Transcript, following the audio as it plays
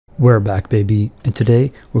We're back, baby, and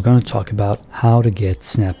today we're going to talk about how to get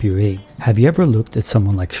snappier aim. Have you ever looked at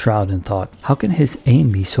someone like Shroud and thought, how can his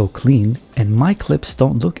aim be so clean and my clips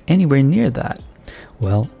don't look anywhere near that?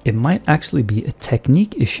 Well, it might actually be a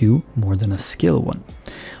technique issue more than a skill one.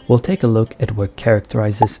 We'll take a look at what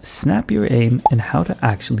characterizes snappier aim and how to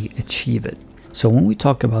actually achieve it. So when we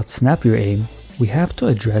talk about snappier aim, we have to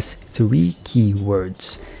address three key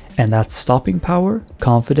words, and that's stopping power,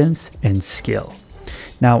 confidence, and skill.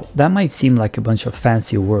 Now, that might seem like a bunch of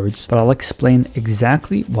fancy words, but I'll explain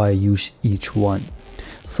exactly why I use each one.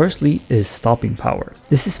 Firstly is stopping power.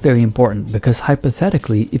 This is very important because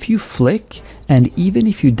hypothetically, if you flick and even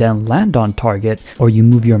if you then land on target or you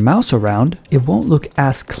move your mouse around, it won't look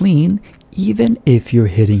as clean even if you're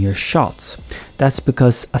hitting your shots. That's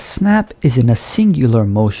because a snap is in a singular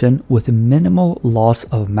motion with a minimal loss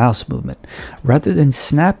of mouse movement. Rather than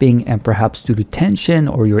snapping and perhaps due to tension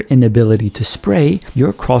or your inability to spray,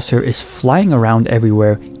 your crosshair is flying around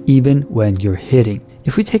everywhere even when you're hitting.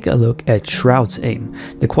 If we take a look at Shroud's aim,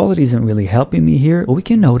 the quality isn't really helping me here, but we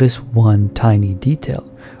can notice one tiny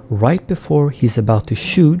detail. Right before he's about to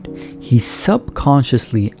shoot, he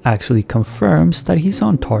subconsciously actually confirms that he's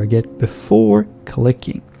on target before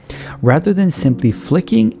clicking, rather than simply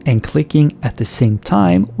flicking and clicking at the same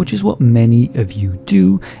time, which is what many of you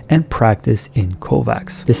do and practice in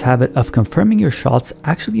Kovaaks. This habit of confirming your shots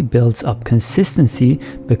actually builds up consistency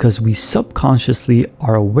because we subconsciously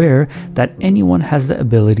are aware that anyone has the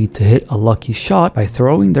ability to hit a lucky shot by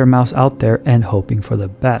throwing their mouse out there and hoping for the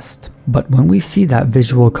best. But when we see that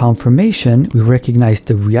visual confirmation, we recognize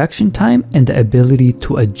the reaction time and the ability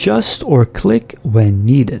to adjust or click when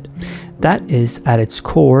needed. That is at its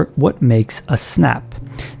core what makes a snap.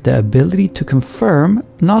 The ability to confirm,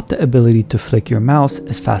 not the ability to flick your mouse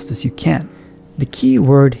as fast as you can. The key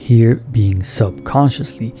word here being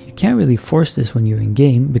subconsciously. You can't really force this when you're in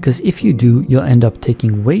game because if you do, you'll end up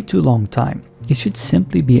taking way too long time. It should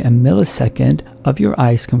simply be a millisecond of your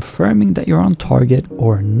eyes confirming that you're on target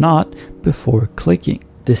or not before clicking.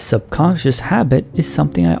 This subconscious habit is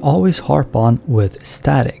something I always harp on with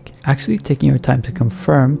static. Actually taking your time to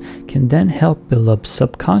confirm can then help build up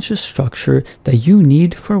subconscious structure that you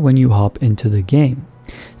need for when you hop into the game.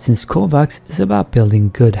 Since Kovaaks is about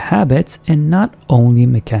building good habits and not only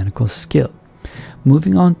mechanical skill.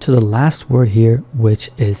 Moving on to the last word here,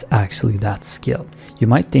 which is actually that skill. You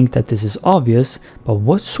might think that this is obvious, but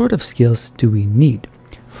what sort of skills do we need?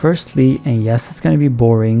 Firstly, and yes, it's going to be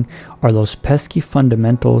boring, are those pesky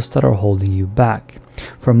fundamentals that are holding you back.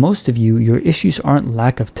 For most of you, your issues aren't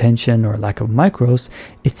lack of tension or lack of micros,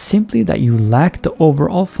 it's simply that you lack the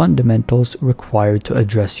overall fundamentals required to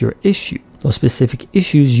address your issue. Those specific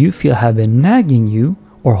issues you feel have been nagging you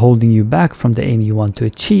or holding you back from the aim you want to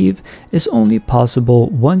achieve is only possible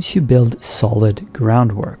once you build solid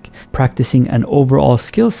groundwork. Practicing an overall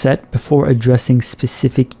skill set before addressing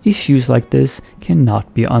specific issues like this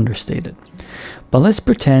cannot be understated. But let's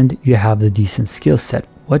pretend you have the decent skill set.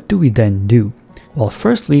 What do we then do? Well,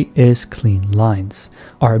 firstly is clean lines,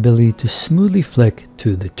 our ability to smoothly flick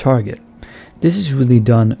to the target. This is really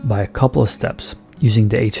done by a couple of steps. Using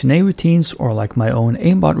the H&A routines or like my own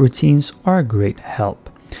aimbot routines are a great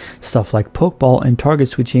help. Stuff like pokeball and target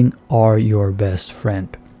switching are your best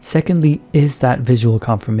friend. Secondly is that visual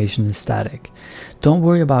confirmation in static. Don't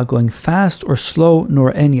worry about going fast or slow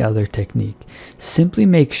nor any other technique. Simply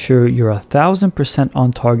make sure you're 1000%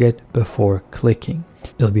 on target before clicking.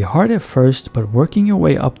 It'll be hard at first, but working your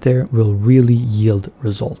way up there will really yield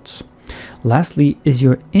results. Lastly is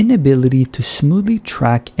your inability to smoothly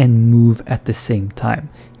track and move at the same time.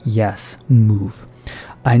 Yes, move.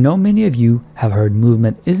 I know many of you have heard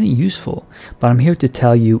movement isn't useful, but I'm here to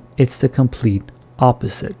tell you it's the complete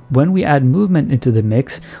opposite. When we add movement into the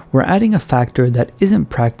mix, we're adding a factor that isn't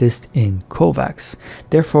practiced in Kovaaks.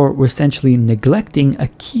 Therefore, we're essentially neglecting a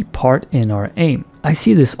key part in our aim. I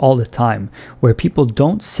see this all the time, where people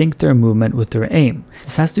don't sync their movement with their aim.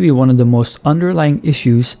 This has to be one of the most underlying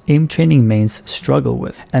issues aim training mains struggle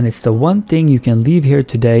with, and it's the one thing you can leave here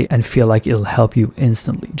today and feel like it'll help you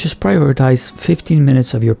instantly. Just prioritize 15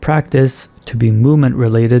 minutes of your practice to be movement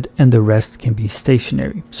related and the rest can be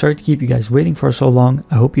stationary. Sorry to keep you guys waiting for so long.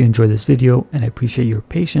 I hope you enjoyed this video and I appreciate your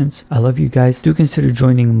patience. I love you guys. Do consider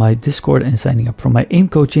joining my Discord and signing up for my aim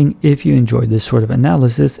coaching if you enjoyed this sort of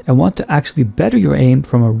analysis and want to actually better your aim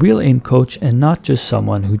from a real aim coach and not just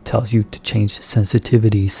someone who tells you to change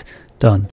sensitivities. Done.